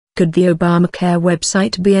Could the Obamacare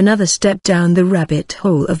website be another step down the rabbit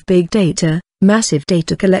hole of big data, massive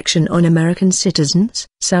data collection on American citizens?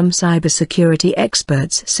 Some cybersecurity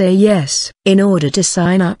experts say yes. In order to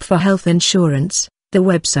sign up for health insurance, the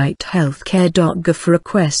website healthcare.gov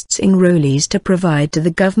requests enrollees to provide to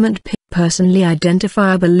the government personally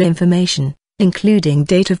identifiable information, including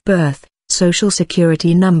date of birth, social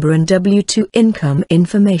security number and W-2 income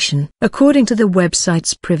information. According to the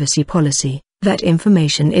website's privacy policy, that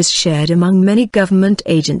information is shared among many government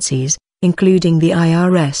agencies, including the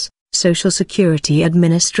IRS, Social Security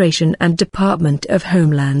Administration and Department of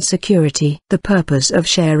Homeland Security. The purpose of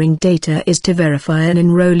sharing data is to verify an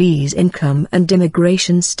enrollee's income and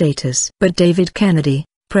immigration status. But David Kennedy,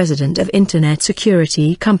 president of internet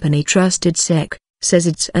security company TrustedSec, says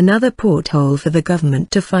it's another porthole for the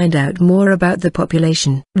government to find out more about the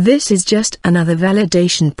population. This is just another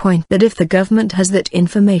validation point that if the government has that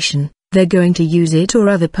information, they're going to use it for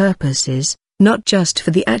other purposes, not just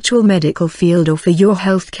for the actual medical field or for your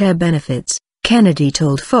healthcare benefits, Kennedy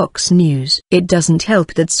told Fox News. It doesn't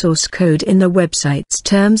help that source code in the website's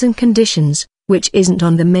terms and conditions, which isn't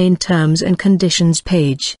on the main terms and conditions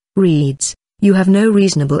page, reads, "You have no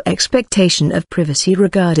reasonable expectation of privacy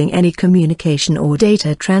regarding any communication or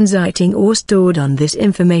data transiting or stored on this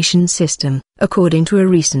information system." According to a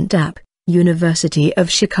recent University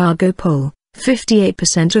of Chicago poll,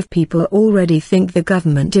 58% of people already think the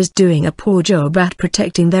government is doing a poor job at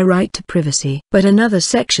protecting their right to privacy. But another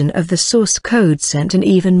section of the source code sent an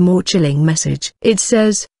even more chilling message. It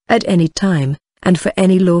says, "At any time, and for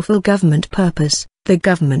any lawful government purpose, the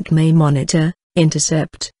government may monitor,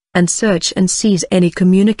 intercept, and search and seize any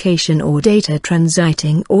communication or data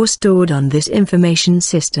transiting or stored on this information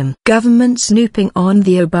system." Government snooping on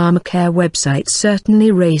the Obamacare website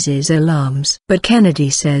certainly raises alarms. But Kennedy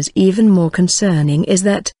says even more concerning is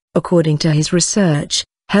that, according to his research,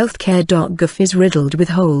 healthcare.gov is riddled with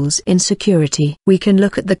holes in security. "We can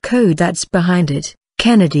look at the code that's behind it,"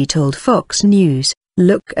 Kennedy told Fox News.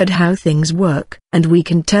 "Look at how things work, and we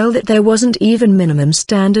can tell that there wasn't even minimum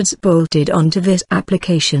standards bolted onto this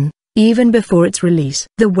application, even before its release."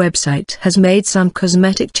 The website has made some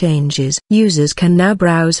cosmetic changes. Users can now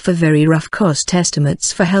browse for very rough cost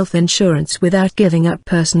estimates for health insurance without giving up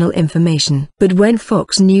personal information. But when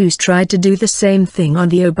Fox News tried to do the same thing on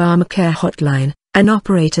the Obamacare hotline, an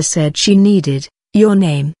operator said she needed your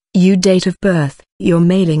name, your date of birth, your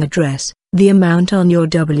mailing address, the amount on your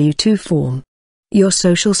W-2 form, your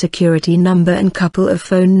social security number and couple of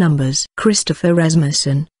phone numbers. Christopher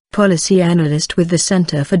Rasmussen, policy analyst with the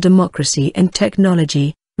Center for Democracy and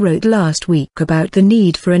Technology, wrote last week about the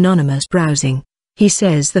need for anonymous browsing. He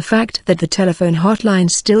says the fact that the telephone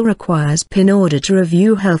hotline still requires PIN in order to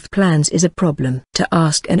review health plans is a problem. To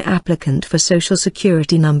ask an applicant for social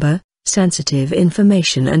security number, sensitive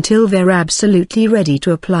information until they're absolutely ready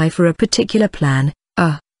to apply for a particular plan,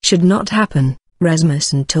 should not happen,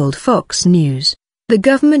 Rasmussen told Fox News. The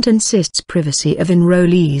government insists privacy of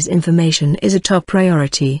enrollees' information is a top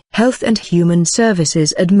priority. Health and Human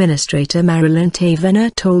Services Administrator Marilyn Tavenner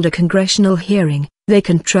told a congressional hearing, they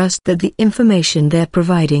can trust that the information they're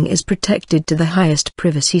providing is protected to the highest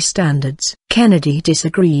privacy standards. Kennedy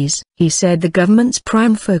disagrees. He said the government's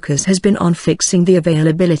prime focus has been on fixing the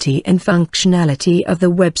availability and functionality of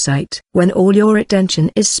the website. When all your attention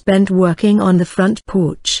is spent working on the front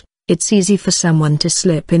porch, it's easy for someone to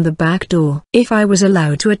slip in the back door. If I was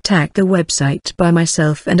allowed to attack the website by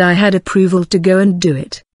myself and I had approval to go and do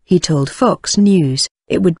it, he told Fox News,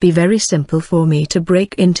 it would be very simple for me to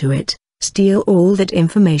break into it, steal all that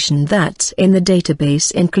information that's in the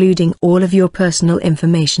database including all of your personal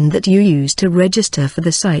information that you use to register for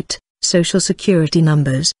the site, social security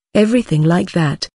numbers, everything like that.